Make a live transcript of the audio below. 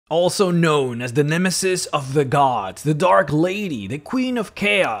Also known as the nemesis of the gods, the Dark Lady, the Queen of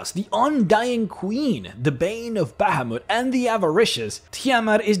Chaos, the Undying Queen, the Bane of Bahamut, and the Avaricious,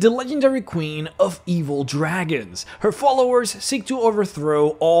 Tiamat is the legendary queen of evil dragons. Her followers seek to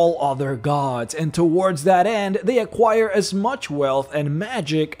overthrow all other gods, and towards that end, they acquire as much wealth and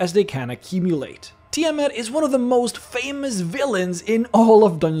magic as they can accumulate. Tiamat is one of the most famous villains in all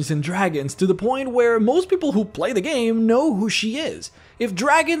of Dungeons & Dragons, to the point where most people who play the game know who she is. If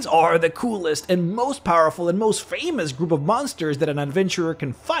dragons are the coolest and most powerful and most famous group of monsters that an adventurer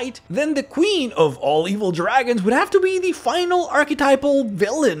can fight, then the queen of all evil dragons would have to be the final archetypal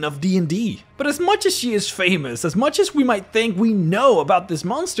villain of D&D. But as much as she is famous, as much as we might think we know about this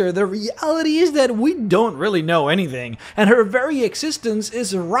monster, the reality is that we don't really know anything, and her very existence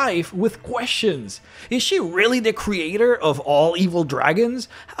is rife with questions. Is she really the creator of all evil dragons?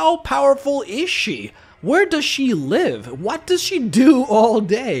 How powerful is she? Where does she live? What does she do all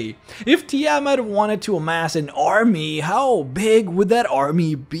day? If Tiamat wanted to amass an army, how big would that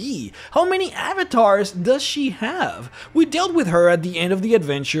army be? How many avatars does she have? We dealt with her at the end of the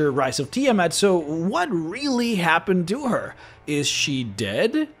adventure Rise of Tiamat, so what really happened to her? Is she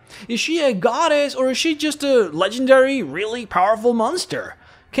dead? Is she a goddess, or is she just a legendary, really powerful monster?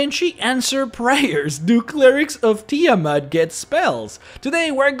 Can she answer prayers? Do clerics of Tiamat get spells?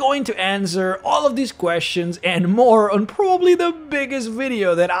 Today we're going to answer all of these questions and more on probably the biggest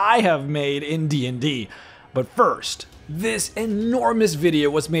video that I have made in D&D. But first, this enormous video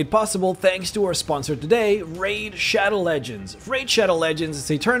was made possible thanks to our sponsor today, Raid Shadow Legends. Raid Shadow Legends is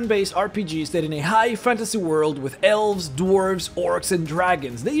a turn-based RPG set in a high fantasy world with elves, dwarves, orcs, and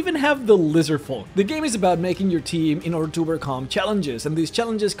dragons. They even have the lizardfolk. The game is about making your team in order to overcome challenges, and these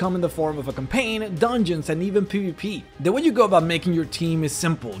challenges come in the form of a campaign, dungeons, and even PvP. The way you go about making your team is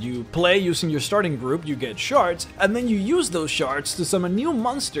simple. You play using your starting group, you get shards, and then you use those shards to summon new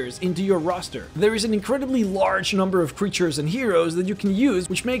monsters into your roster. There is an incredibly large number of creatures and heroes that you can use,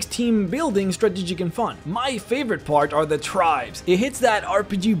 which makes team building strategic and fun. My favorite part are the tribes. It hits that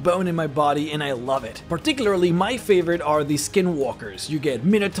RPG bone in my body and I love it. Particularly my favorite are the skinwalkers. You get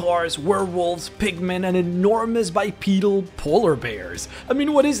minotaurs, werewolves, pigmen, and enormous bipedal polar bears. I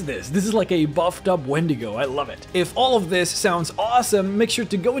mean, what is this? This is like a buffed up Wendigo. I love it. If all of this sounds awesome, make sure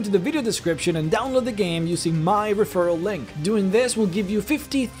to go into the video description and download the game using my referral link. Doing this will give you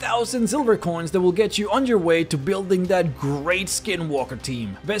 50,000 silver coins that will get you on your way to building that great skinwalker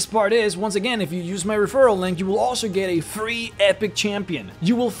team. Best part is, once again, if you use my referral link, you will also get a free epic champion.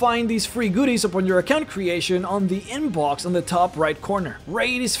 You will find these free goodies upon your account creation on the inbox on the top right corner.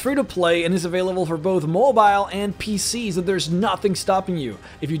 Raid is free to play and is available for both mobile and PC, so there's nothing stopping you.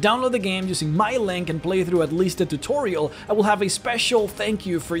 If you download the game using my link and play through at least a tutorial, I will have a special thank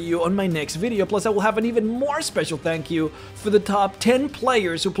you for you on my next video, plus I will have an even more special thank you for the top 10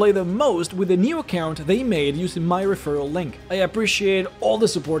 players who play the most with the new account they made using my referral link. I appreciate all the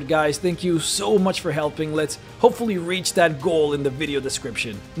support, guys. Thank you so much for helping. Let's hopefully reach that goal in the video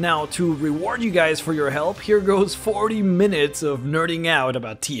description. Now, to reward you guys for your help, here goes 40 minutes of nerding out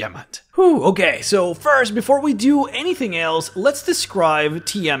about Tiamat. Whew, okay, so first, before we do anything else, let's describe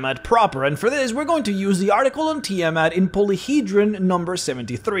Tiamat proper, and for this, we're going to use the article on Tiamat in Polyhedron number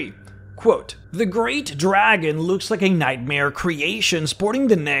 73. Quote, "The great dragon looks like a nightmare creation sporting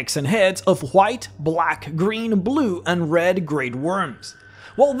the necks and heads of white, black, green, blue, and red great worms.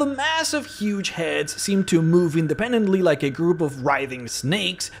 While the massive huge heads seem to move independently like a group of writhing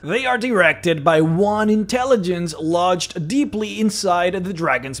snakes, they are directed by one intelligence lodged deeply inside the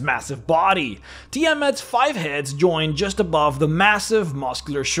dragon's massive body. Tiamat's 5 heads join just above the massive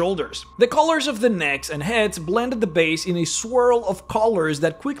muscular shoulders. The colors of the necks and heads blend at the base in a swirl of colors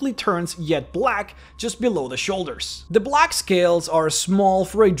that quickly turns yet black just below the shoulders. The black scales are small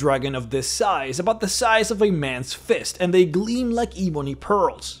for a dragon of this size, about the size of a man's fist, and they gleam like ebony pearls.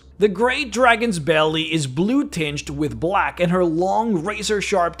 The great dragon's belly is blue tinged with black, and her long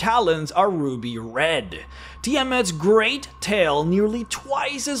razor-sharp talons are ruby red. Tiamat's great tail, nearly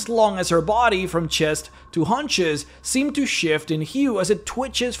twice as long as her body from chest to haunches, seem to shift in hue as it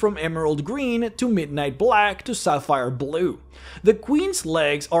twitches from emerald green to midnight black to sapphire blue. The queen's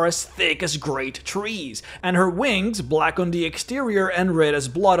legs are as thick as great trees, and her wings, black on the exterior and red as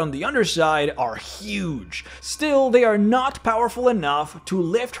blood on the underside, are huge. Still, they are not powerful enough to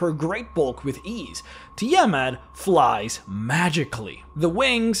lift her great bulk with ease. Tiamat flies magically. The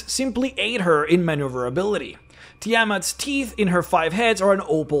wings simply aid her in maneuverability. Tiamat's teeth in her 5 heads are an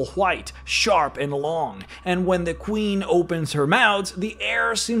opal white, sharp and long, and when the queen opens her mouth, the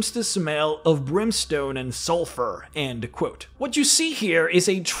air seems to smell of brimstone and sulfur." End quote. What you see here is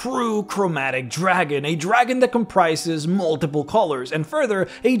a true chromatic dragon, a dragon that comprises multiple colors, and further,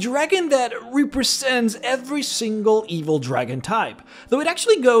 a dragon that represents every single evil dragon type. Though it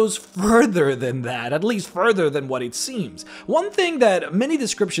actually goes further than that, at least further than what it seems. One thing that many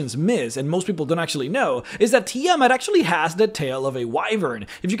descriptions miss, and most people don't actually know, is that Tiamat actually has the tail of a wyvern.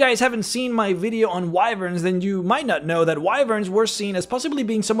 If you guys haven't seen my video on wyverns, then you might not know that wyverns were seen as possibly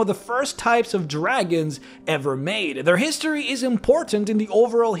being some of the first types of dragons ever made. Their history is important in the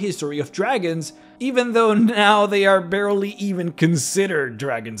overall history of dragons, even though now they are barely even considered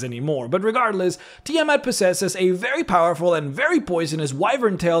dragons anymore. But regardless, Tiamat possesses a very powerful and very poisonous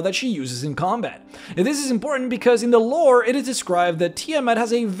wyvern tail that she uses in combat. And this is important because in the lore, it is described that Tiamat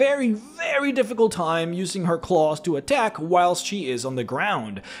has a very difficult time using her claws to attack whilst she is on the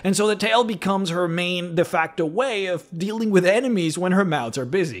ground. And so the tail becomes her main de facto way of dealing with enemies when her mouths are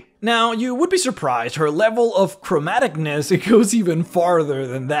busy. Now, you would be surprised, her level of chromaticness, it goes even farther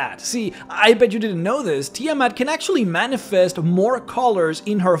than that. See, I bet you didn't know this, Tiamat can actually manifest more colors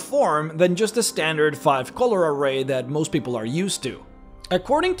in her form than just the standard 5-color array that most people are used to.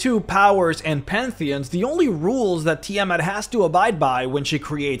 According to powers and pantheons, the only rules that Tiamat has to abide by when she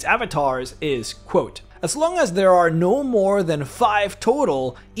creates avatars is, quote, "As long as there are no more than 5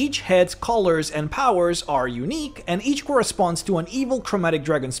 total, each head's colors and powers are unique, and each corresponds to an evil chromatic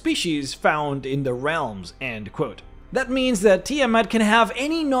dragon species found in the realms." End quote. That means that Tiamat can have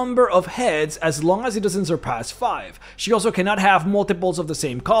any number of heads as long as it doesn't surpass 5. She also cannot have multiples of the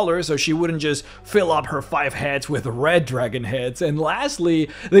same color, so she wouldn't just fill up her 5 heads with red dragon heads. And lastly,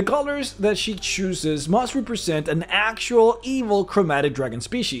 the colors that she chooses must represent an actual evil chromatic dragon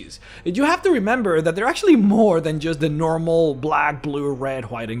species. You have to remember that they're actually more than just the normal black, blue, red,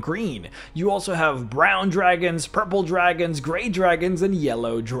 white, and green. You also have brown dragons, purple dragons, gray dragons, and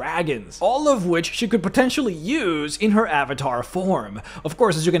yellow dragons, all of which she could potentially use in her avatar form. Of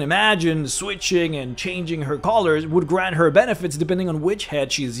course, as you can imagine, switching and changing her colors would grant her benefits depending on which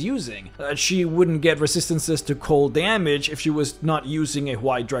head she's using. She wouldn't get resistances to cold damage if she was not using a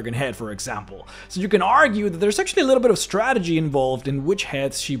white dragon head, for example. So you can argue that there's actually a little bit of strategy involved in which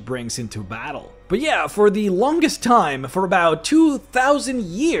heads she brings into battle. But yeah, for the longest time, for about 2,000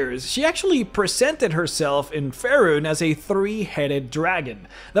 years, she actually presented herself in Faerun as a 3-headed dragon.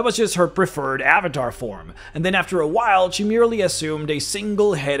 That was just her preferred avatar form. And then after a while, she merely assumed a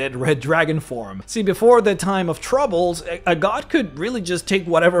single-headed red dragon form. See, before the time of troubles, a god could really just take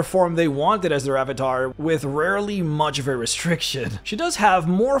whatever form they wanted as their avatar, with rarely much of a restriction. She does have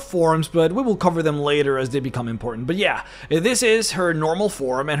more forms, but we will cover them later as they become important. But yeah, this is her normal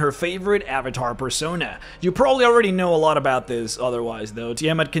form and her favorite avatar persona. You probably already know a lot about this otherwise though.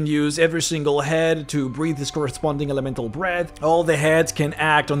 Tiamat can use every single head to breathe his corresponding elemental breath. All the heads can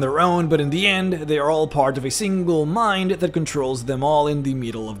act on their own, but in the end, they are all part of a single mind that controls them all in the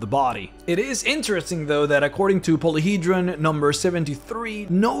middle of the body. It is interesting though that according to Polyhedron number 73,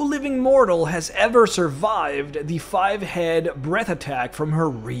 no living mortal has ever survived the 5-head breath attack from her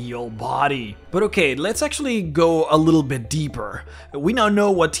real body. But okay, let's actually go a little bit deeper. We now know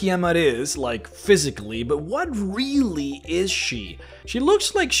what Tiamat is, like physically, but what really is she? She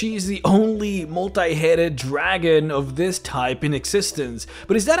looks like she's the only multi-headed dragon of this type in existence,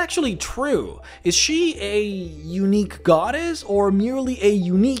 but is that actually true? Is she a unique goddess or merely a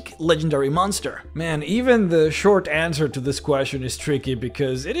unique legendary monster? Man, even the short answer to this question is tricky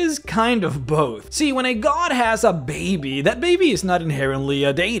because it is kind of both. See, when a god has a baby, that baby is not inherently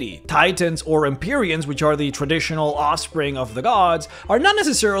a deity. Titans or Empyreans, which are the traditional offspring of the gods, are not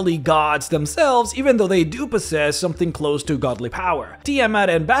necessarily gods themselves, even though they do possess something close to godly power. Tiamat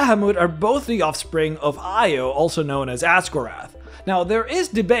and Bahamut are both the offspring of Io, also known as Asgarath. Now, there is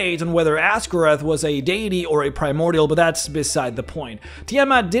debate on whether Asgarath was a deity or a primordial, but that's beside the point.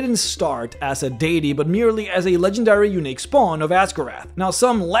 Tiamat didn't start as a deity, but merely as a legendary unique spawn of Asgarath. Now,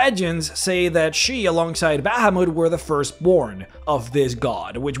 some legends say that she, alongside Bahamut, were the firstborn of this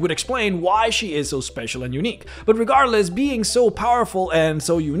god, which would explain why she is so special and unique. But regardless, being so powerful and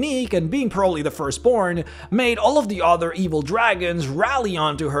so unique, and being probably the firstborn, made all of the other evil dragons rally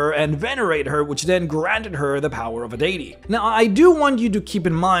onto her and venerate her, which then granted her the power of a deity. Now, I do do want you to keep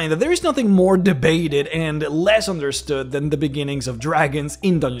in mind that there is nothing more debated and less understood than the beginnings of dragons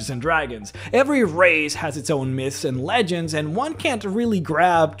in Dungeons & Dragons. Every race has its own myths and legends, and one can't really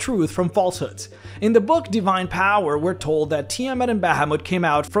grab truth from falsehoods. In the book Divine Power, we're told that Tiamat and Bahamut came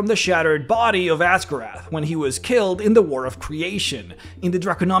out from the shattered body of Asgarath when he was killed in the War of Creation. In the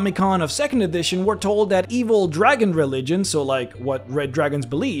Draconomicon of 2nd edition, we're told that evil dragon religion, so like what red dragons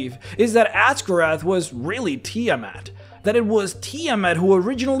believe, is that Asgarath was really Tiamat. That it was Tiamat who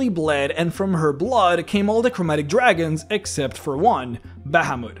originally bled, and from her blood came all the chromatic dragons except for one,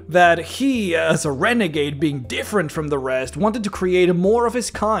 Bahamut. That he, as a renegade being different from the rest, wanted to create more of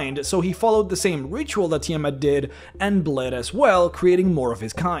his kind, so he followed the same ritual that Tiamat did and bled as well, creating more of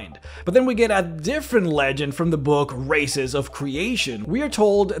his kind. But then we get a different legend from the book Races of Creation. We are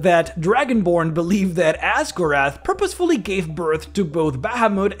told that Dragonborn believed that Asgarath purposefully gave birth to both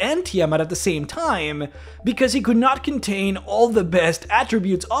Bahamut and Tiamat at the same time because he could not contain all the best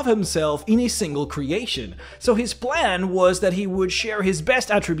attributes of himself in a single creation. So his plan was that he would share his best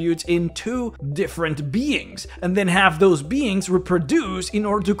attributes in two different beings, and then have those beings reproduce in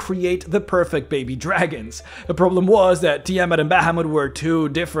order to create the perfect baby dragons. The problem was that Tiamat and Bahamut were too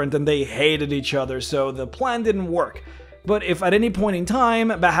different and they hated each other, so the plan didn't work. But if at any point in time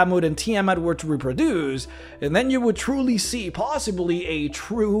Bahamut and Tiamat were to reproduce, and then you would truly see possibly a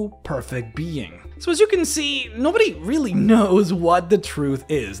true perfect being. So as you can see, nobody really knows what the truth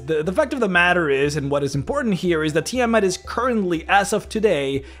is. The fact of the matter is, and what is important here, is that Tiamat is currently, as of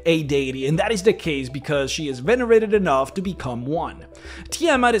today, a deity, and that is the case because she is venerated enough to become one.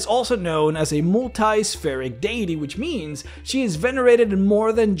 Tiamat is also known as a multi-spheric deity, which means she is venerated in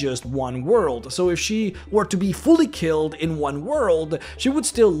more than just one world. So if she were to be fully killed in one world, she would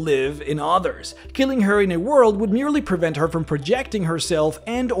still live in others. Killing her in a world would merely prevent her from projecting herself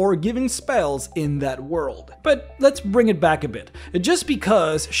and or giving spells in that world. But let's bring it back a bit. Just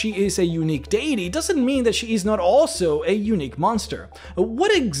because she is a unique deity doesn't mean that she is not also a unique monster.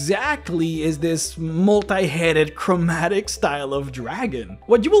 What exactly is this multi-headed chromatic style of dragon?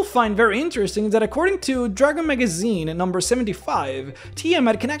 What you will find very interesting is that according to Dragon Magazine number 75,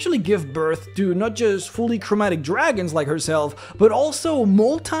 Tiamat can actually give birth to not just fully chromatic dragons like herself, but also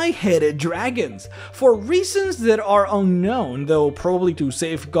multi-headed dragons. For reasons that are unknown, though probably to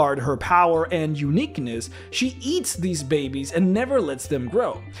safeguard her power and uniqueness, she eats these babies and never lets them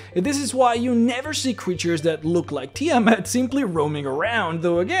grow. This is why you never see creatures that look like Tiamat simply roaming around,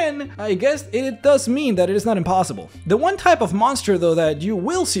 though again, I guess it does mean that it is not impossible. The one type of monster though that you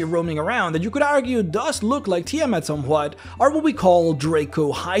will see roaming around that you could argue does look like Tiamat somewhat are what we call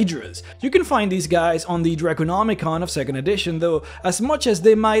Draco Hydras. You can find these guys on the Draconomicon of 2nd edition, though as much as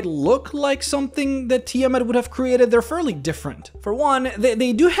they might look like something that Tiamat would have created, they're fairly different. For one,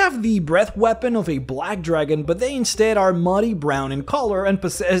 they do have the breath weapon of a black dragon, but they instead are muddy brown in color and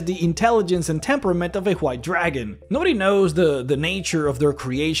possess the intelligence and temperament of a white dragon. Nobody knows the nature of their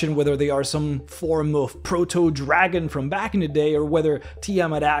creation, whether they are some form of proto-dragon from back in the day, or whether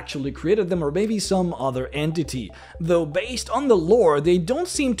Tiamat actually created them, or maybe some other entity. Though based on the lore, they don't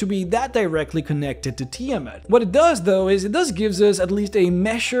seem to be that directly connected to Tiamat. What it does though is it does gives us at least a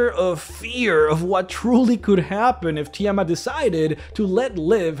measure of fear of what truly could happen if Tiamat decided to let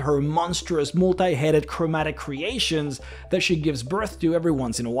live her monstrous multi-headed chromatic creations that she gives birth to every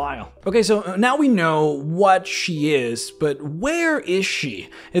once in a while. Okay, so now we know what she is, but where is she?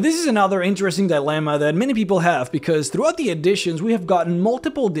 And this is another interesting dilemma that many people have, because throughout the editions we have gotten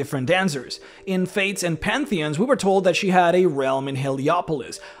multiple different answers. In Fates and Pantheons we were told that she had a realm in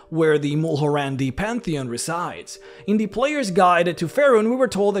Heliopolis, where the Mulhorandi Pantheon resides. In the Player's Guide to Faerun, we were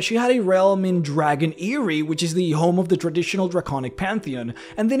told that she had a realm in Dragon Eyrie, which is the home of the traditional Draconic Pantheon.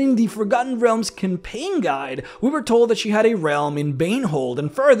 And then in the Forgotten Realms Campaign Guide, we were told that she had a realm in Banehold,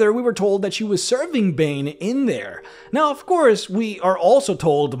 and further, we were told that she was serving Bane in there. Now, of course, we are also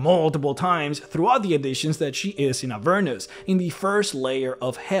told multiple times throughout the editions that she is in Avernus, in the first layer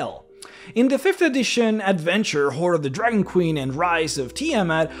of Hell. In the 5th edition adventure, Hoard of the Dragon Queen and Rise of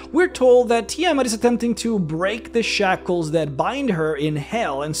Tiamat, we're told that Tiamat is attempting to break the shackles that bind her in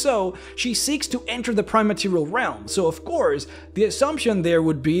Hell, and so she seeks to enter the Prime Material Realm. So of course, the assumption there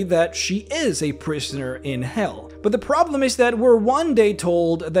would be that she is a prisoner in Hell. But the problem is that we're one day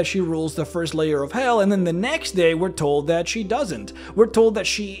told that she rules the first layer of Hell, and then the next day we're told that she doesn't. We're told that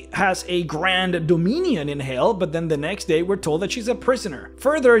she has a grand dominion in Hell, but then the next day we're told that she's a prisoner.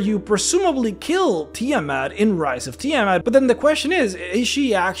 Further, you presumably kill Tiamat in Rise of Tiamat, but then the question is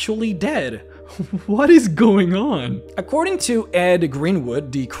she actually dead? What is going on? According to Ed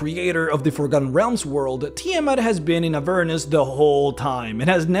Greenwood, the creator of the Forgotten Realms world, Tiamat has been in Avernus the whole time and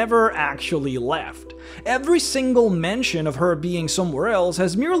has never actually left. Every single mention of her being somewhere else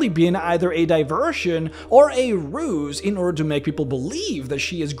has merely been either a diversion or a ruse in order to make people believe that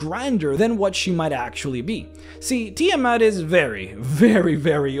she is grander than what she might actually be. See, Tiamat is very,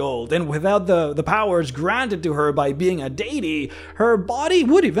 very old, and without the powers granted to her by being a deity, her body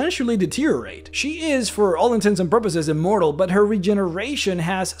would eventually deteriorate. She is, for all intents and purposes, immortal, but her regeneration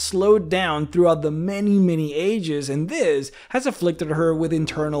has slowed down throughout the many ages, and this has afflicted her with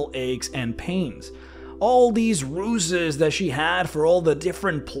internal aches and pains. All these ruses that she had for all the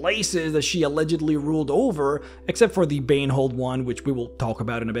different places that she allegedly ruled over, except for the Banehold one, which we will talk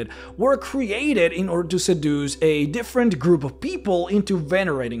about in a bit, were created in order to seduce a different group of people into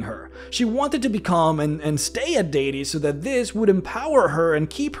venerating her. She wanted to become and stay a deity so that this would empower her and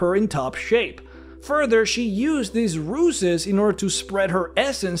keep her in top shape. Further, she used these ruses in order to spread her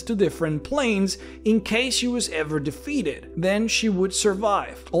essence to different planes in case she was ever defeated. Then she would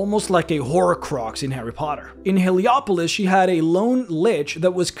survive, almost like a Horcrux in Harry Potter. In Heliopolis, she had a lone lich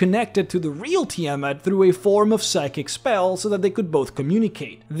that was connected to the real Tiamat through a form of psychic spell so that they could both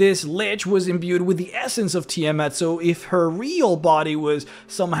communicate. This lich was imbued with the essence of Tiamat, so if her real body was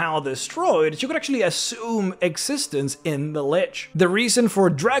somehow destroyed, she could actually assume existence in the lich. The reason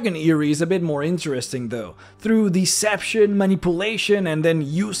for Dragon Eerie is a bit more interesting though. Through deception, manipulation, and then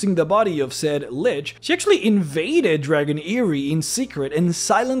using the body of said lich, she actually invaded Dragon Eerie in secret and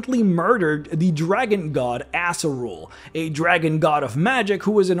silently murdered the dragon god Asarul, a dragon god of magic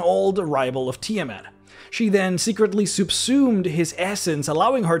who was an old rival of Tiamat. She then secretly subsumed his essence,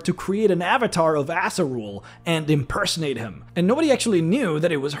 allowing her to create an avatar of Asarul and impersonate him. And nobody actually knew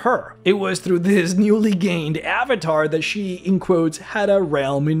that it was her. It was through this newly gained avatar that she, in quotes, had a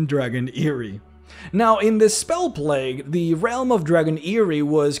realm in Dragon Eerie. Now, in this spell plague, the realm of Dragon Eerie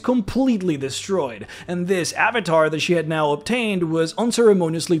was completely destroyed, and this avatar that she had now obtained was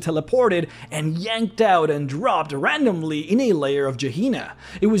unceremoniously teleported and yanked out and dropped randomly in a layer of Gehenna.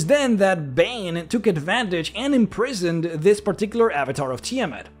 It was then that Bane took advantage and imprisoned this particular avatar of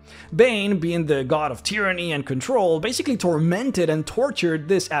Tiamat. Bane, being the god of tyranny and control, basically tormented and tortured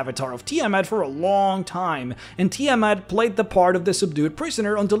this avatar of Tiamat for a long time, and Tiamat played the part of the subdued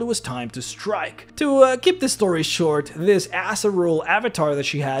prisoner until it was time to strike. To keep this story short, this Asarul avatar that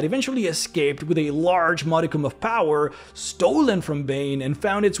she had eventually escaped with a large modicum of power stolen from Bane and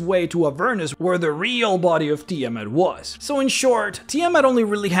found its way to Avernus, where the real body of Tiamat was. So in short, Tiamat only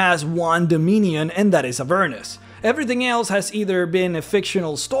really has one dominion, and that is Avernus. Everything else has either been a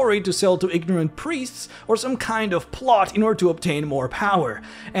fictional story to sell to ignorant priests or some kind of plot in order to obtain more power.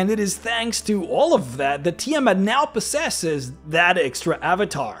 And it is thanks to all of that that Tiamat now possesses that extra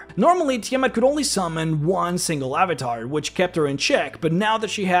avatar. Normally, Tiamat could only summon one single avatar, which kept her in check, but now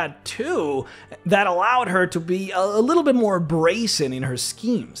that she had two, that allowed her to be a little bit more brazen in her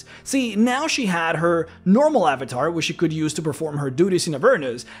schemes. See, now she had her normal avatar, which she could use to perform her duties in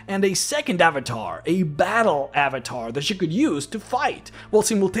Avernus, and a second avatar, a battle avatar that she could use to fight, while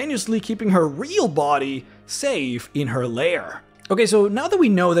simultaneously keeping her real body safe in her lair. Okay, so now that we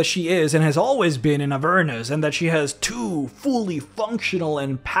know that she is and has always been in Avernus, and that she has two fully functional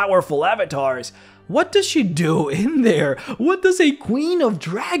and powerful avatars, what does she do in there? What does a queen of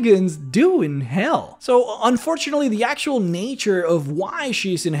dragons do in hell? So unfortunately, the actual nature of why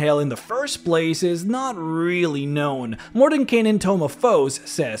she's in hell in the first place is not really known. Mordenkainen, Tome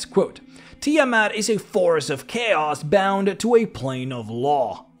says, quote, "Tiamat is a force of chaos bound to a plane of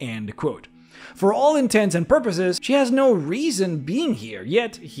law," end quote. For all intents and purposes, she has no reason being here,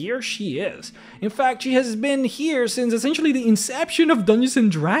 yet here she is. In fact, she has been here since essentially the inception of Dungeons &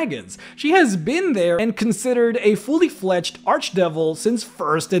 Dragons. She has been there and considered a fully fledged archdevil since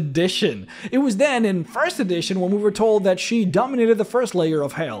 1st edition. It was then in 1st edition when we were told that she dominated the first layer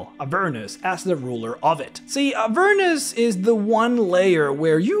of hell, Avernus, as the ruler of it. See, Avernus is the one layer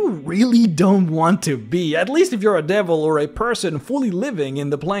where you really don't want to be, at least if you're a devil or a person fully living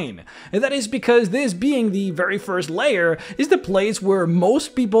in the plane. And that is because this, being the very first layer, is the place where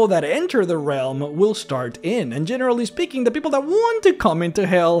most people that enter the realm will start in. And generally speaking, the people that want to come into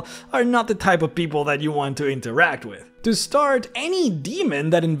hell are not the type of people that you want to interact with. To start, any demon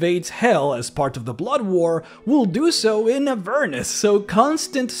that invades hell as part of the Blood War will do so in Avernus, so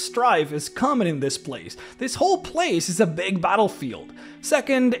constant strife is common in this place. This whole place is a big battlefield.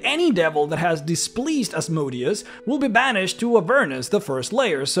 Second, any devil that has displeased Asmodeus will be banished to Avernus, the first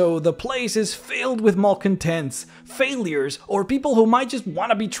layer, so the place is filled with malcontents, failures, or people who might just want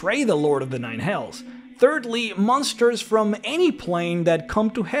to betray the Lord of the Nine Hells. Thirdly, monsters from any plane that come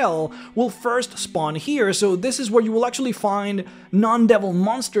to Hell will first spawn here, so this is where you will actually find non-devil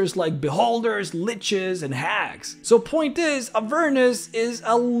monsters like beholders, liches, and hags. So point is, Avernus is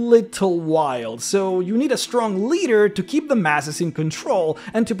a little wild, so you need a strong leader to keep the masses in control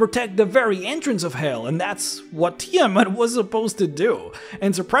and to protect the very entrance of Hell, and that's what Tiamat was supposed to do.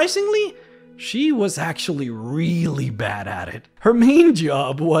 And surprisingly, she was actually really bad at it. Her main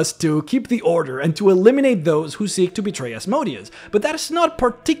job was to keep the order and to eliminate those who seek to betray Asmodeus, but that is not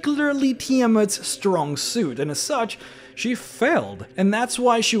particularly Tiamat's strong suit, and as such, she failed, and that's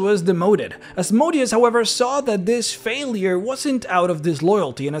why she was demoted. Asmodeus, however, saw that this failure wasn't out of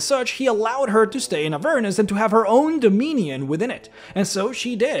disloyalty, and as such, he allowed her to stay in Avernus and to have her own dominion within it. And so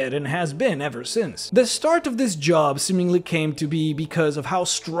she did, and has been ever since. The start of this job seemingly came to be because of how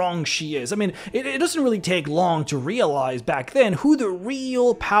strong she is. I mean, it doesn't really take long to realize back then who the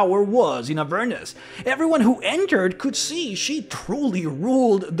real power was in Avernus. Everyone who entered could see she truly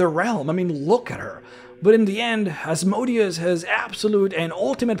ruled the realm. I mean, look at her. But in the end, Asmodeus has absolute and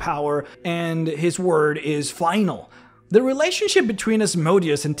ultimate power, and his word is final. The relationship between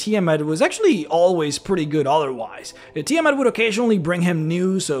Asmodeus and Tiamat was actually always pretty good otherwise. Tiamat would occasionally bring him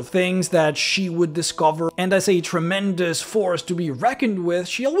news of things that she would discover, and as a tremendous force to be reckoned with,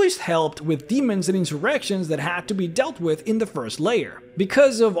 she always helped with demons and insurrections that had to be dealt with in the first layer.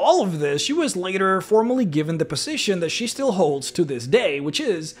 Because of all of this, she was later formally given the position that she still holds to this day, which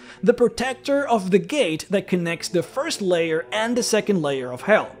is the protector of the gate that connects the first layer and the second layer of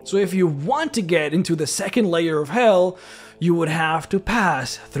Hell. So if you want to get into the second layer of Hell, you would have to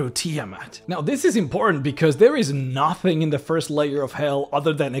pass through Tiamat. Now this is important because there is nothing in the first layer of Hell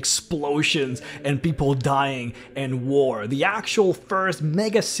other than explosions and people dying and war. The actual first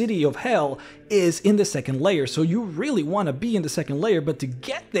mega city of Hell is in the second layer, so you really want to be in the second layer, but to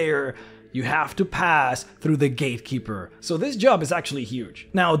get there, you have to pass through the gatekeeper. So this job is actually huge.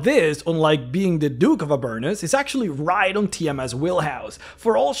 Now this, unlike being the Duke of Avernus, is actually right on Tiamat's wheelhouse,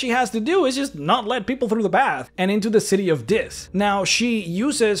 for all she has to do is just not let people through the path and into the city of Dis. Now she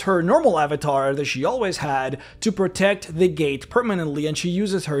uses her normal avatar that she always had to protect the gate permanently, and she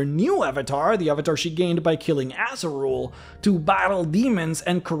uses her new avatar, the avatar she gained by killing Azarul, to battle demons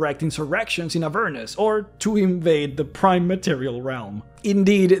and correct insurrections in Avernus, or to invade the prime material realm.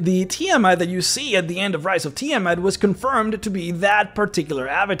 Indeed, the Tiamat that you see at the end of Rise of Tiamat was confirmed to be that particular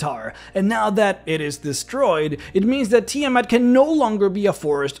avatar, and now that it is destroyed, it means that Tiamat can no longer be a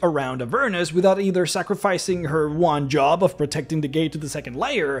force around Avernus without either sacrificing her one job of protecting the gate to the second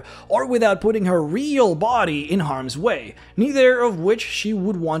layer, or without putting her real body in harm's way, neither of which she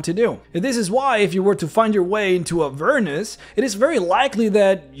would want to do. This is why, if you were to find your way into Avernus, it is very likely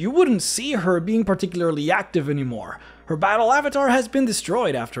that you wouldn't see her being particularly active anymore. Her battle avatar has been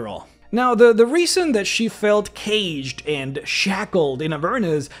destroyed after all. Now, the reason that she felt caged and shackled in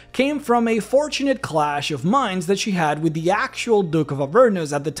Avernus came from a fortunate clash of minds that she had with the actual Duke of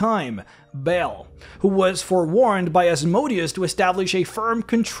Avernus at the time, Bel, who was forewarned by Asmodeus to establish a firm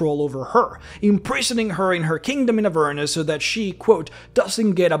control over her, imprisoning her in her kingdom in Avernus so that she, quote,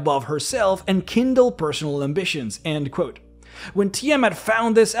 doesn't get above herself and kindle personal ambitions, end quote. When Tiamat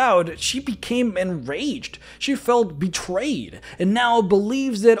found this out, she became enraged. She felt betrayed, and now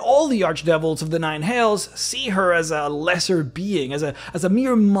believes that all the archdevils of the Nine Hells see her as a lesser being, as a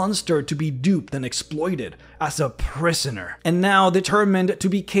mere monster to be duped and exploited, as a prisoner. And now, determined to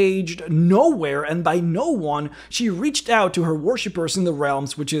be caged nowhere and by no one, she reached out to her worshippers in the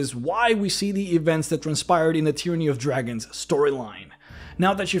realms, which is why we see the events that transpired in the Tyranny of Dragons storyline.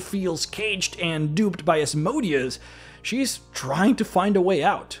 Now that she feels caged and duped by Asmodeus, she's trying to find a way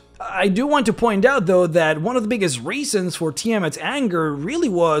out. I do want to point out, though, that one of the biggest reasons for Tiamat's anger really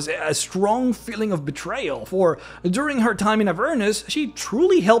was a strong feeling of betrayal, for during her time in Avernus, she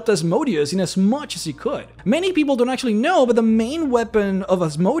truly helped Asmodeus in as much as he could. Many people don't actually know, but the main weapon of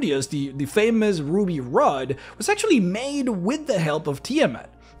Asmodeus, the famous Ruby Rod, was actually made with the help of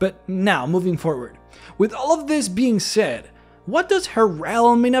Tiamat. But now, moving forward. With all of this being said, what does her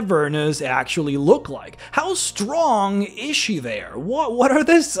realm in Avernus actually look like? How strong is she there? What are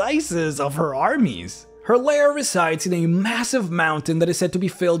the sizes of her armies? Her lair resides in a massive mountain that is said to be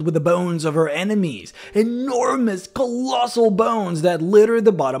filled with the bones of her enemies. Enormous, colossal bones that litter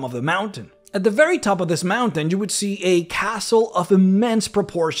the bottom of the mountain. At the very top of this mountain, you would see a castle of immense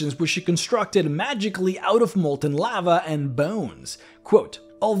proportions which she constructed magically out of molten lava and bones. Quote,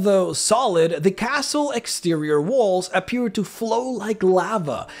 Although solid, the castle exterior walls appear to flow like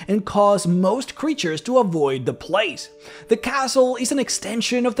lava and cause most creatures to avoid the place. The castle is an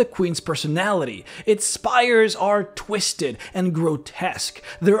extension of the queen's personality. Its spires are twisted and grotesque.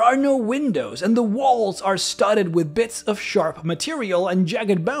 There are no windows, and the walls are studded with bits of sharp material and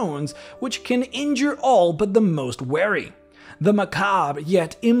jagged bones, which can injure all but the most wary. The macabre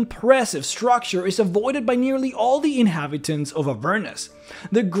yet impressive structure is avoided by nearly all the inhabitants of Avernus.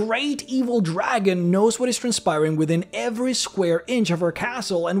 The great evil dragon knows what is transpiring within every square inch of her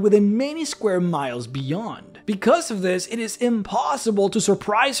castle and within many square miles beyond. Because of this, it is impossible to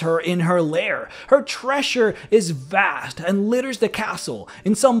surprise her in her lair. Her treasure is vast and litters the castle.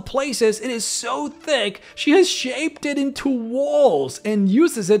 In some places, it is so thick she has shaped it into walls and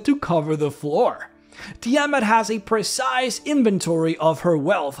uses it to cover the floor. Tiamat has a precise inventory of her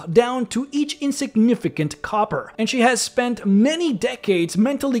wealth, down to each insignificant copper, and she has spent many decades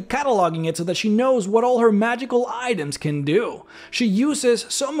mentally cataloging it so that she knows what all her magical items can do. She uses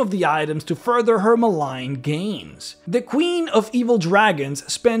some of the items to further her malign gains. The Queen of Evil Dragons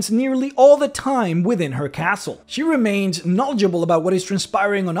spends nearly all the time within her castle. She remains knowledgeable about what is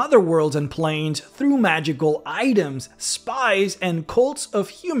transpiring on other worlds and planes through magical items, spies, and cults of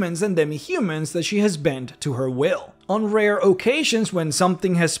humans and demi-humans that she has bent to her will. On rare occasions, when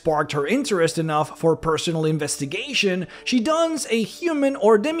something has sparked her interest enough for personal investigation, she dons a human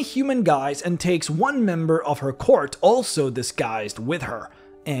or demi-human guise and takes one member of her court, also disguised, with her.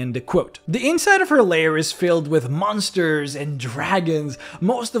 End quote. The inside of her lair is filled with monsters and dragons,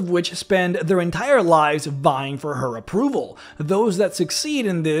 most of which spend their entire lives vying for her approval. Those that succeed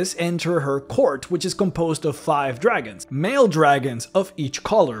in this enter her court, which is composed of 5 dragons, male dragons of each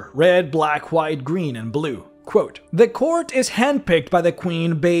color: red, black, white, green, and blue. Quote, "The court is handpicked by the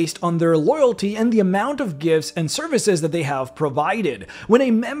queen based on their loyalty and the amount of gifts and services that they have provided. When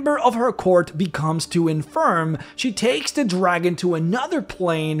a member of her court becomes too infirm, she takes the dragon to another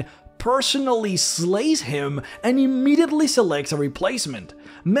plane, personally slays him, and immediately selects a replacement.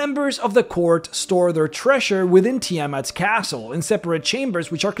 Members of the court store their treasure within Tiamat's castle in separate chambers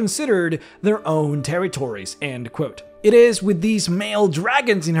which are considered their own territories." End quote. It is with these male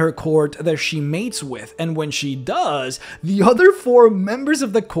dragons in her court that she mates with, and when she does, the other 4 members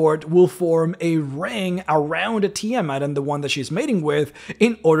of the court will form a ring around Tiamat and the one that she's mating with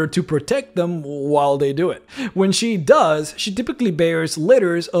in order to protect them while they do it. When she does, she typically bears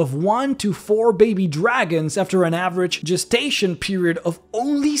litters of 1 to 4 baby dragons after an average gestation period of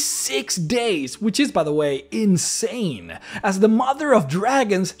only 6 days, which is, by the way, insane. As the mother of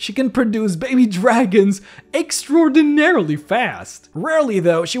dragons, she can produce baby dragons extraordinarily fast. Rarely,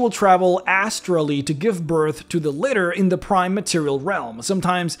 though, she will travel astrally to give birth to the litter in the prime material realm,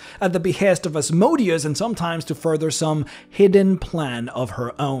 sometimes at the behest of Asmodeus and sometimes to further some hidden plan of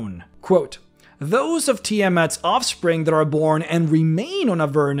her own. Quote, "Those of Tiamat's offspring that are born and remain on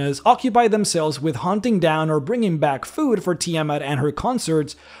Avernus occupy themselves with hunting down or bringing back food for Tiamat and her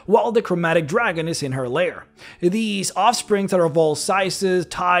consorts while the chromatic dragon is in her lair. These offsprings are of all sizes,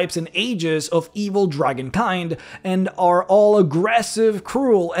 types, and ages of evil dragon kind, and are all aggressive,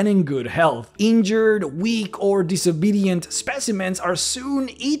 cruel, and in good health. Injured, weak, or disobedient specimens are soon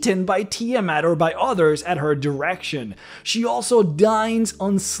eaten by Tiamat or by others at her direction. She also dines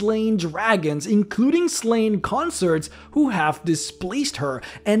on slain dragons, including slain consorts who have displeased her,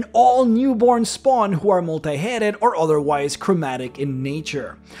 and all newborn spawn who are multi-headed or otherwise chromatic in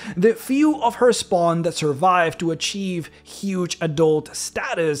nature. The few of her spawn that survive to achieve huge adult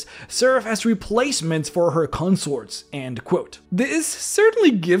status serve as replacements for her consorts." End quote. This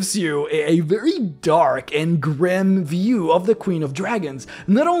certainly gives you a very dark and grim view of the Queen of Dragons,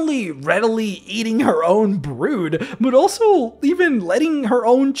 not only readily eating her own brood, but also even letting her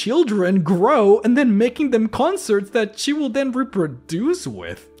own children grow and then making them consorts that she will then reproduce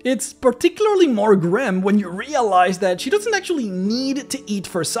with. It's particularly more grim when you realize that she doesn't actually need to eat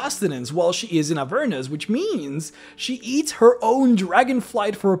for sustenance while she is in Avernus, which means she eats her own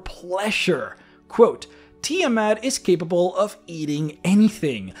dragonflight for pleasure. Quote, "Tiamat is capable of eating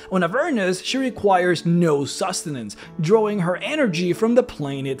anything. On Avernus, she requires no sustenance, drawing her energy from the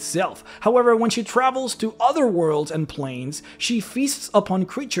plane itself. However, when she travels to other worlds and planes, she feasts upon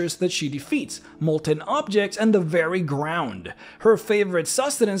creatures that she defeats, molten objects, and the very ground. Her favorite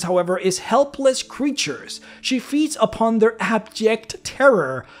sustenance, however, is helpless creatures. She feeds upon their abject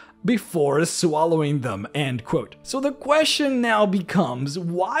terror before swallowing them." End quote. So the question now becomes,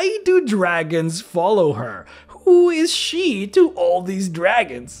 why do dragons follow her? who is she to all these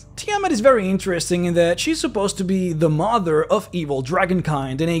dragons? Tiamat is very interesting in that she's supposed to be the mother of evil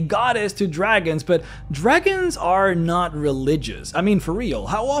dragonkind and a goddess to dragons, but dragons are not religious. I mean, for real,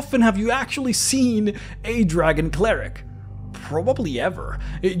 how often have you actually seen a dragon cleric? Probably ever.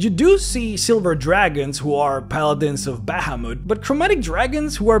 You do see silver dragons who are paladins of Bahamut, but chromatic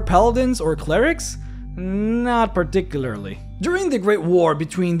dragons who are paladins or clerics? Not particularly. During the Great War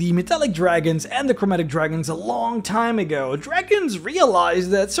between the metallic dragons and the chromatic dragons a long time ago, dragons realized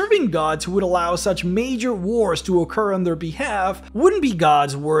that serving gods who would allow such major wars to occur on their behalf wouldn't be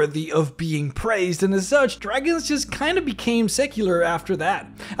gods worthy of being praised, and as such, dragons just kind of became secular after that.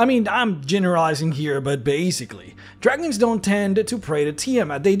 I mean, I'm generalizing here, but basically, dragons don't tend to pray to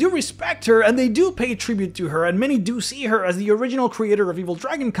Tiamat. They do respect her and they do pay tribute to her, and many do see her as the original creator of evil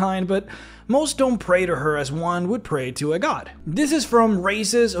dragonkind, but most don't pray to her as one would pray to a god. This is from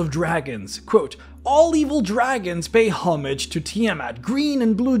Races of Dragons. Quote, "All evil dragons pay homage to Tiamat. Green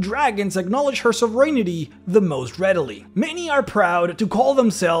and blue dragons acknowledge her sovereignty the most readily. Many are proud to call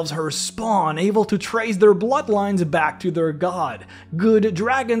themselves her spawn, able to trace their bloodlines back to their god. Good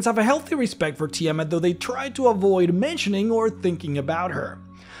dragons have a healthy respect for Tiamat, though they try to avoid mentioning or thinking about her.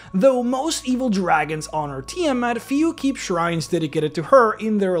 Though most evil dragons honor Tiamat, few keep shrines dedicated to her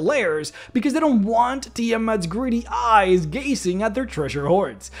in their lairs because they don't want Tiamat's greedy eyes gazing at their treasure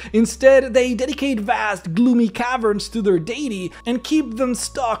hoards. Instead, they dedicate vast, gloomy caverns to their deity and keep them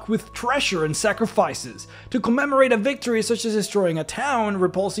stocked with treasure and sacrifices. To commemorate a victory such as destroying a town,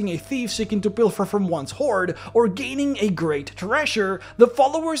 repulsing a thief seeking to pilfer from one's hoard, or gaining a great treasure, the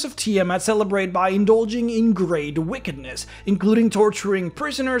followers of Tiamat celebrate by indulging in great wickedness, including torturing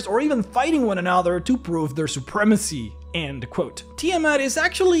prisoners or even fighting one another to prove their supremacy." End quote. Tiamat is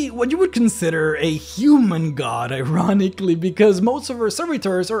actually what you would consider a human god, ironically, because most of her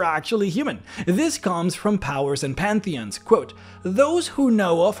servitors are actually human. This comes from Powers and Pantheons. Quote, "Those who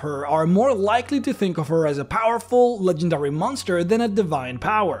know of her are more likely to think of her as a powerful, legendary monster than a divine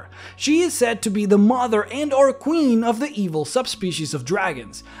power. She is said to be the mother and or queen of the evil subspecies of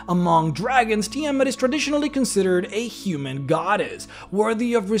dragons. Among dragons, Tiamat is traditionally considered a human goddess,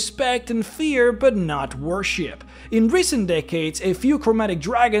 worthy of respect and fear but not worship. In recent decades, a few chromatic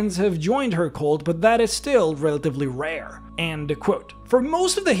dragons have joined her cult, but that is still relatively rare." End quote. For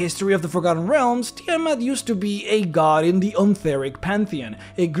most of the history of the Forgotten Realms, Tiamat used to be a god in the Untheric Pantheon,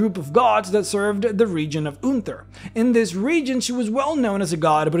 a group of gods that served the region of Unther. In this region, she was well known as a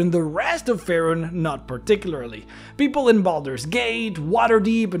god, but in the rest of Faerun, not particularly. People in Baldur's Gate,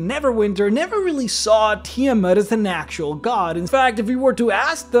 Waterdeep, and Neverwinter never really saw Tiamat as an actual god. In fact, if you were to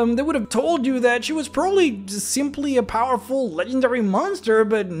ask them, they would have told you that she was probably just simply a powerful, legendary monster,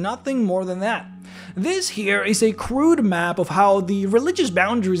 but nothing more than that. This here is a crude map of how the religious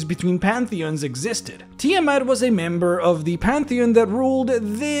boundaries between pantheons existed. Tiamat was a member of the pantheon that ruled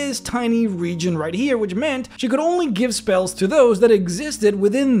this tiny region right here, which meant she could only give spells to those that existed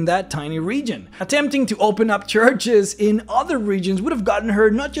within that tiny region. Attempting to open up churches in other regions would have gotten her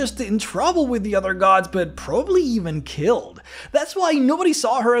not just in trouble with the other gods, but probably even killed. That's why nobody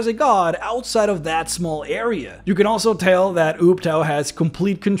saw her as a god outside of that small area. You can also tell that Uptau has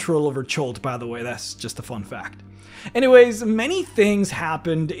complete control over Cholt, by the way. That's just a fun fact. Anyways, many things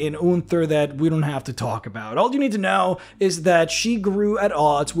happened in Unther that we don't have to talk about. All you need to know is that she grew at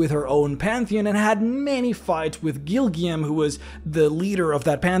odds with her own pantheon and had many fights with Gilgiam, who was the leader of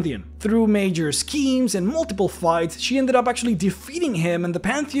that pantheon. Through major schemes and multiple fights, she ended up actually defeating him, and the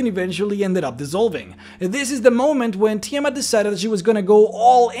pantheon eventually ended up dissolving. This is the moment when Tiamat decided that she was gonna go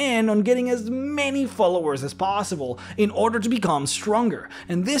all in on getting as many followers as possible in order to become stronger.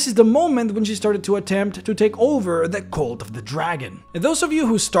 And this is the moment when she started to attempt to take over the Cult of the Dragon. And those of you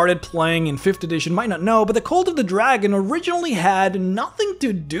who started playing in 5th edition might not know, but the Cult of the Dragon originally had nothing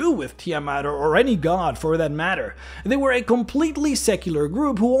to do with Tiamat or any god for that matter. They were a completely secular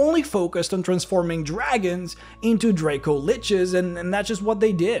group who only focused on transforming dragons into Draco Liches, and that's just what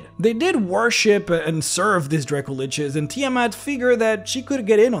they did. They did worship and serve these Draco Liches, and Tiamat figured that she could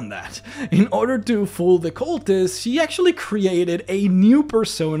get in on that. In order to fool the cultists, she actually created a new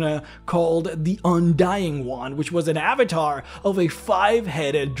persona called the Undying One, which was an avatar of a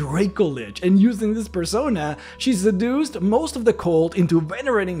 5-headed Draco Lich, and using this persona, she seduced most of the cult into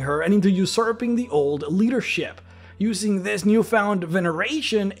venerating her and into usurping the old leadership. Using this newfound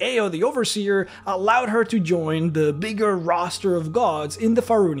veneration, Eo the Overseer allowed her to join the bigger roster of gods in the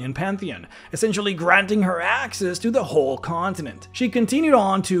Faerunian pantheon, essentially granting her access to the whole continent. She continued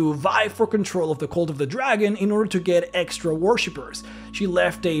on to vie for control of the Cult of the Dragon in order to get extra worshippers. She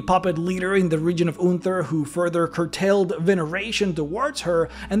left a puppet leader in the region of Unther who further curtailed veneration towards her,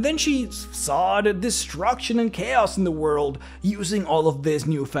 and then she sought destruction and chaos in the world using all of this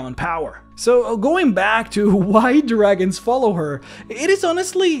newfound power. So going back to why dragons follow her, it is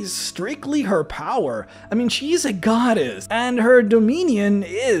honestly strictly her power. I mean, she is a goddess, and her dominion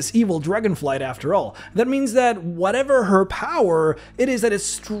is evil dragonflight after all. That means that whatever her power, it is at its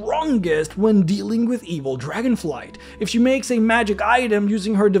strongest when dealing with evil dragonflight. If she makes a magic item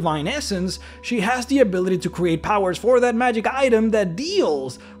using her divine essence, she has the ability to create powers for that magic item that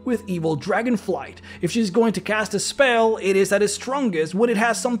deals with evil dragonflight. If she's going to cast a spell, it is at its strongest when it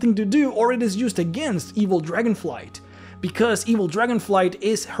has something to do or it is used against evil dragonflight. Because evil dragonflight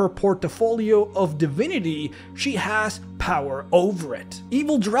is her portfolio of divinity, she has power over it.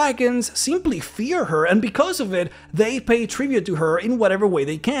 Evil dragons simply fear her, and because of it, they pay tribute to her in whatever way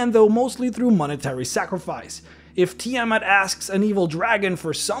they can, though mostly through monetary sacrifice. If Tiamat asks an evil dragon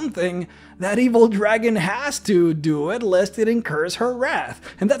for something, that evil dragon has to do it lest it incurs her wrath,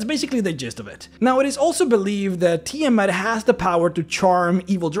 and that's basically the gist of it. Now, it is also believed that Tiamat has the power to charm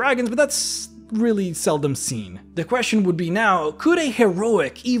evil dragons, but that's really seldom seen. The question would be now, could a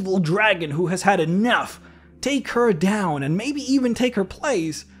heroic evil dragon who has had enough take her down and maybe even take her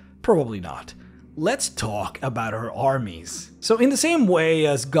place? Probably not. Let's talk about her armies. So in the same way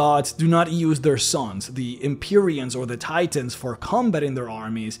as gods do not use their sons, the Empyreans or the Titans, for combat in their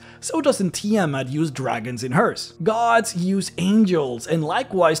armies, so doesn't Tiamat use dragons in hers. Gods use angels, and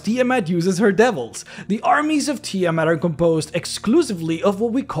likewise Tiamat uses her devils. The armies of Tiamat are composed exclusively of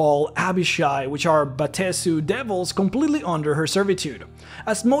what we call Abishai, which are Batesu devils completely under her servitude.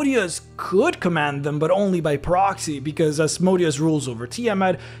 Asmodeus could command them, but only by proxy, because Asmodeus rules over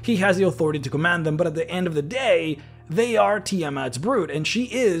Tiamat, he has the authority to command them, but at the end of the day, they are Tiamat's brood, and she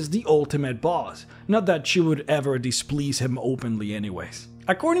is the ultimate boss. Not that she would ever displease him openly anyways.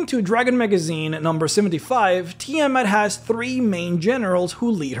 According to Dragon Magazine number 75, Tiamat has 3 main generals who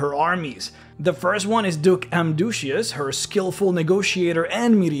lead her armies. The first one is Duke Amdusius, her skillful negotiator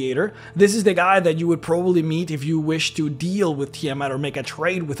and mediator. This is the guy that you would probably meet if you wish to deal with Tiamat or make a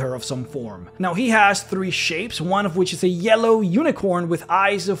trade with her of some form. Now, he has 3 shapes, one of which is a yellow unicorn with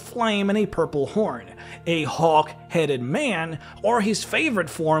eyes of flame and a purple horn, a hawk-headed man, or his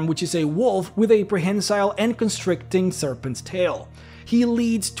favorite form, which is a wolf with a prehensile and constricting serpent's tail. He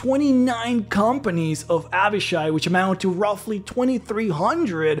leads 29 companies of Abishai, which amount to roughly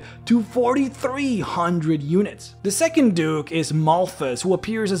 2,300 to 4,300 units. The second Duke is Malphus, who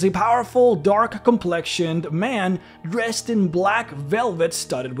appears as a powerful, dark-complexioned man dressed in black velvet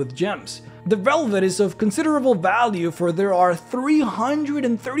studded with gems. The velvet is of considerable value, for there are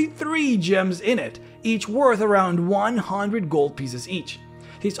 333 gems in it, each worth around 100 gold pieces each.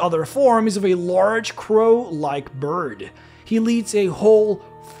 His other form is of a large crow-like bird. He leads a whole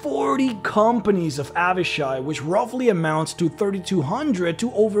 40 companies of Abishai, which roughly amounts to 3,200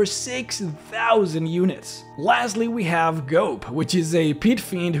 to over 6,000 units. Lastly, we have Gope, which is a pit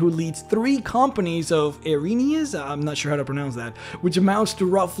fiend who leads 3 companies of Erinias, I'm not sure how to pronounce that, which amounts to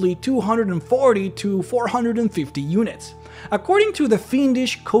roughly 240 to 450 units. According to the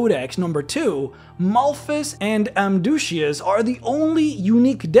Fiendish Codex number 2, Malphus and Amdusius are the only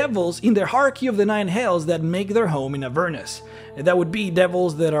unique devils in the hierarchy of the 9 hells that make their home in Avernus. That would be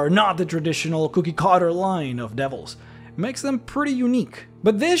devils that are not the traditional cookie-cutter line of devils. It makes them pretty unique.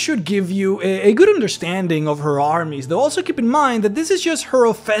 But this should give you a good understanding of her armies, though also keep in mind that this is just her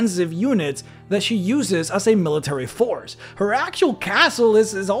offensive units that she uses as a military force. Her actual castle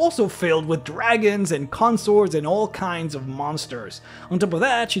is also filled with dragons and consorts and all kinds of monsters. On top of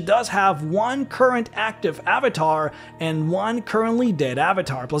that, she does have 1 current active avatar and 1 currently dead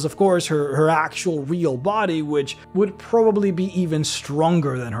avatar, plus of course her actual real body, which would probably be even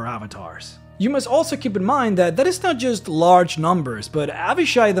stronger than her avatars. You must also keep in mind that that is not just large numbers, but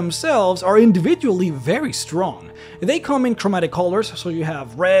Abishai themselves are individually very strong. They come in chromatic colors, so you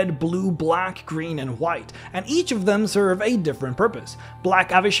have red, blue, black, green, and white, and each of them serve a different purpose.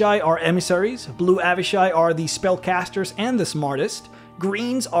 Black Abishai are emissaries, blue Abishai are the spellcasters and the smartest,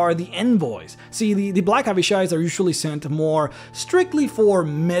 greens are the envoys. See, the black Avishais are usually sent more strictly for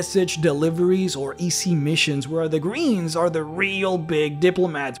message deliveries or easy missions, where the greens are the real big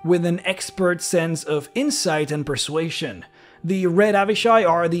diplomats with an expert sense of insight and persuasion. The red Avishai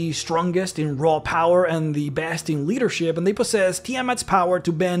are the strongest in raw power and the best in leadership, and they possess Tiamat's power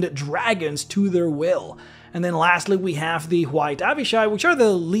to bend dragons to their will. And then lastly, we have the White Avishai, which are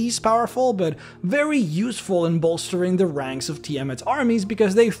the least powerful, but very useful in bolstering the ranks of Tiamat's armies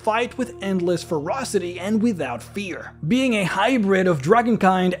because they fight with endless ferocity and without fear. Being a hybrid of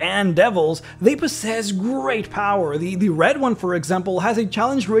dragonkind and devils, they possess great power. The red one, for example, has a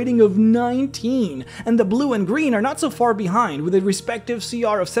challenge rating of 19, and the blue and green are not so far behind, with a respective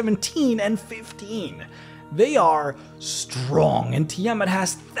CR of 17 and 15. They are strong, and Tiamat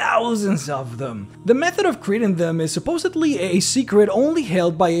has thousands of them. The method of creating them is supposedly a secret only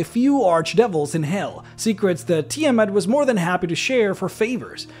held by a few archdevils in hell, secrets that Tiamat was more than happy to share for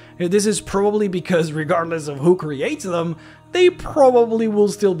favors. This is probably because regardless of who creates them, they probably will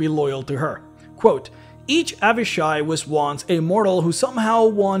still be loyal to her. Quote, "Each Avishai was once a mortal who somehow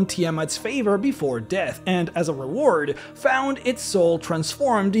won Tiamat's favor before death, and as a reward, found its soul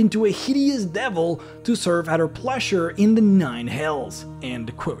transformed into a hideous devil to serve at her pleasure in the 9 hells."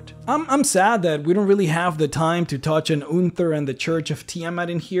 End quote. I'm sad that we don't really have the time to touch on Unther and the Church of Tiamat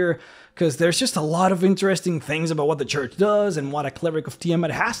in here, because there's just a lot of interesting things about what the church does and what a cleric of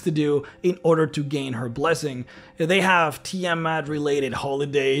Tiamat has to do in order to gain her blessing. They have Tiamat-related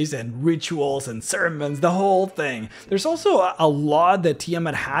holidays and rituals and sermons, the whole thing. There's also a lot that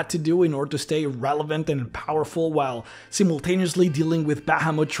Tiamat had to do in order to stay relevant and powerful while simultaneously dealing with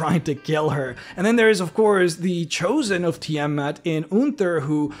Bahamut trying to kill her. And then there is, of course, the chosen of Tiamat in Unther,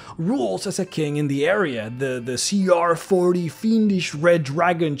 who rules as a king in the area, the CR40 fiendish red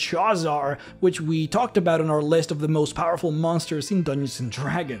dragon Chazar, which we talked about on our list of the most powerful monsters in Dungeons &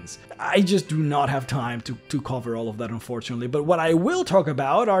 Dragons. I just do not have time to cover all of that, unfortunately, but what I will talk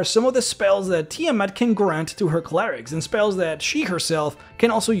about are some of the spells that Tiamat can grant to her clerics, and spells that she herself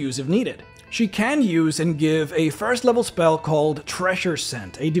can also use if needed. She can use and give a first level spell called Treasure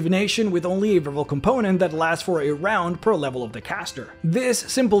Scent, a divination with only a verbal component that lasts for a round per level of the caster. This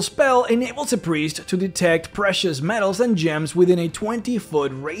simple spell enables a priest to detect precious metals and gems within a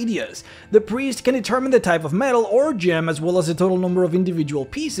 20-foot radius. The priest can determine the type of metal or gem as well as the total number of individual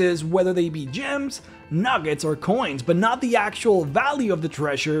pieces, whether they be gems, nuggets, or coins, but not the actual value of the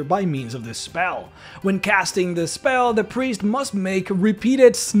treasure by means of this spell. When casting the spell, the priest must make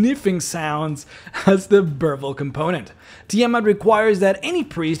repeated sniffing sounds as the verbal component. Tiamat requires that any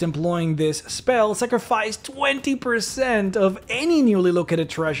priest employing this spell sacrifice 20% of any newly located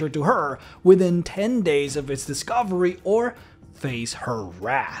treasure to her within 10 days of its discovery or face her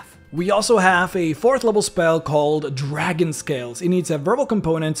wrath. We also have a 4th level spell called Dragon Scales. It needs a verbal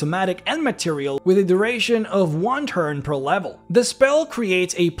component, somatic, and material with a duration of 1 turn per level. The spell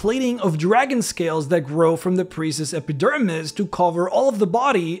creates a plating of dragon scales that grow from the priest's epidermis to cover all of the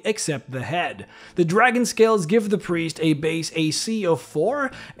body except the head. The dragon scales give the priest a base AC of 4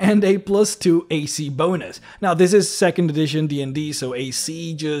 and a +2 AC bonus. Now this is 2nd edition D&D, so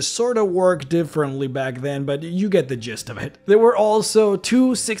AC just sort of worked differently back then, but you get the gist of it. There were also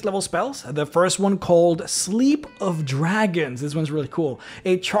 2 6th level spells. The first one called Sleep of Dragons. This one's really cool.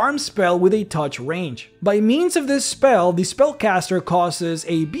 A charm spell with a touch range. By means of this spell, the spellcaster causes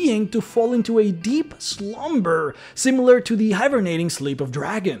a being to fall into a deep slumber, similar to the hibernating sleep of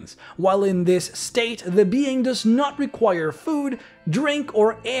dragons. While in this state, the being does not require food, drink,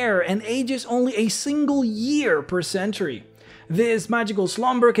 or air and ages only a single year per century. This magical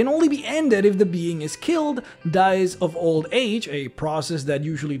slumber can only be ended if the being is killed, dies of old age, a process that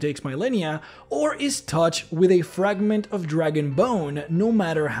usually takes millennia, or is touched with a fragment of dragon bone, no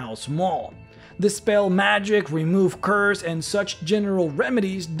matter how small. Dispel magic, remove curse, and such general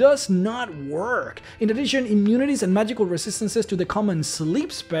remedies does not work. In addition, immunities and magical resistances to the common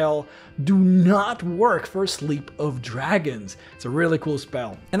sleep spell do not work for Sleep of Dragons. It's a really cool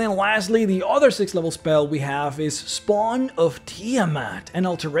spell. And then lastly, the other 6th level spell we have is Spawn of Tiamat, an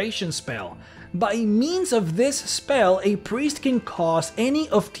alteration spell. By means of this spell, a priest can cause any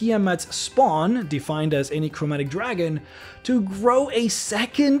of Tiamat's spawn, defined as any chromatic dragon, to grow a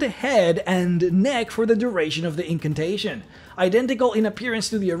 2nd head and neck for the duration of the incantation. Identical in appearance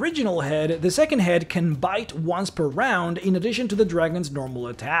to the original head, the 2nd head can bite once per round in addition to the dragon's normal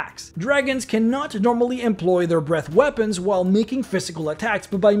attacks. Dragons cannot normally employ their breath weapons while making physical attacks,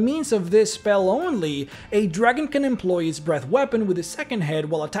 but by means of this spell only, a dragon can employ its breath weapon with the 2nd head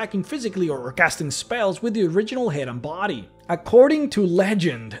while attacking physically or casting spells with the original head and body. According to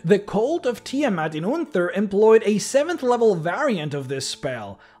legend, the cult of Tiamat in Unther employed a 7th level variant of this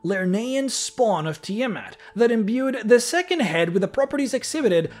spell, Lernaean Spawn of Tiamat, that imbued the 2nd head with the properties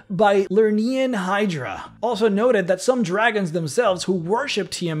exhibited by Lernaean Hydra. Also noted that some dragons themselves who worship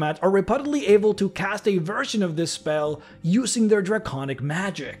Tiamat are reportedly able to cast a version of this spell using their draconic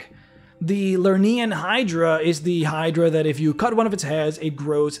magic. The Lernean Hydra is the Hydra that if you cut one of its heads, it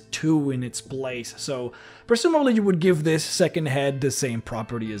grows 2 in its place. So presumably you would give this second head the same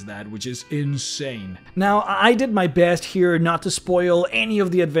property as that, which is insane. Now, I did my best here not to spoil any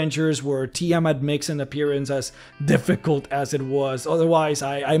of the adventures where Tiamat makes an appearance, as difficult as it was. Otherwise,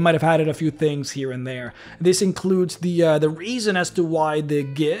 I might have added a few things here and there. This includes the reason as to why the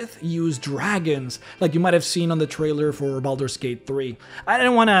Gith use dragons, like you might have seen on the trailer for Baldur's Gate 3. I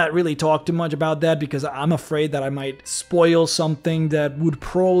didn't want to really talk too much about that because I'm afraid that I might spoil something that would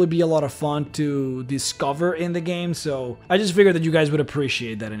probably be a lot of fun to discover in the game, so I just figured that you guys would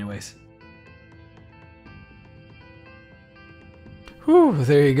appreciate that anyways. Whew,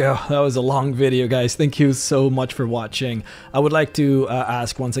 there you go. That was a long video, guys. Thank you so much for watching. I would like to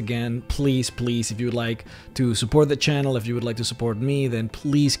ask once again, please, if you would like to support the channel, if you would like to support me, then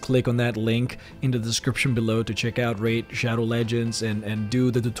please click on that link in the description below to check out Raid Shadow Legends and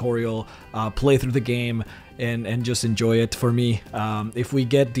do the tutorial, play through the game, and just enjoy it for me. If we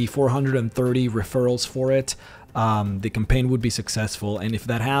get the 430 referrals for it, the campaign would be successful, and if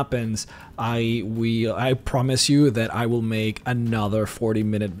that happens, I promise you that I will make another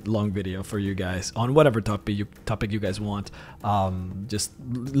 40-minute long video for you guys on whatever topic you guys want. Just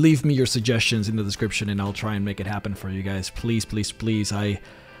leave me your suggestions in the description and I'll try and make it happen for you guys. Please,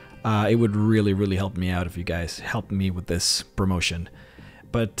 it would really help me out if you guys help me with this promotion.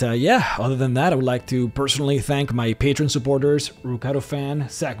 But yeah, other than that, I would like to personally thank my Patreon supporters: Rukato Fan,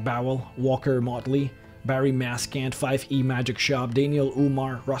 Zach Bowell, Walker Motley, Barry Maskant, 5E Magic Shop, Daniel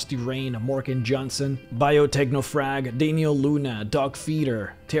Umar, Rusty Rain, Morgan Johnson, Biotechnofrag, Daniel Luna, Dog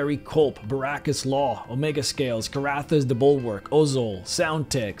Feeder, Terry Culp, Baracus Law, Omega Scales, Karathas the Bulwark, Ozol,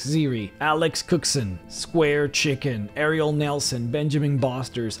 Soundtech, Ziri, Alex Cookson, Square Chicken, Ariel Nelson, Benjamin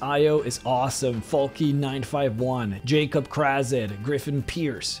Bosters, Io is Awesome, Falky951, Jacob Krazed, Griffin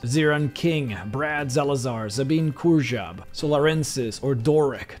Pierce, Ziran King, Brad Salazar, Sabine Kurjab, Solarensis or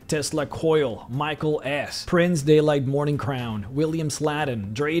Doric, Tesla Coil, Michael S, Prince Daylight Morning Crown, William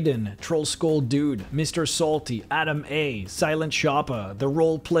Sladden, Drayden, Troll Skull Dude, Mr. Salty, Adam A, Silent Shoppa, The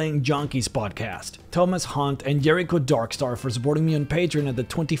Role-Playing Junkies Podcast, Thomas Hunt, and Jericho Darkstar for supporting me on Patreon at the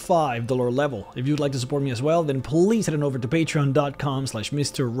 $25 level. If you'd like to support me as well, then please head on over to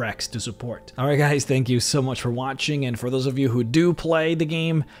patreon.com/MrRex to support. Alright guys, thank you so much for watching, and for those of you who do play the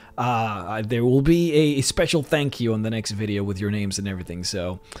game, there will be a special thank you on the next video with your names and everything,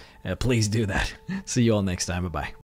 so please do that. See you all next time. Bye-bye.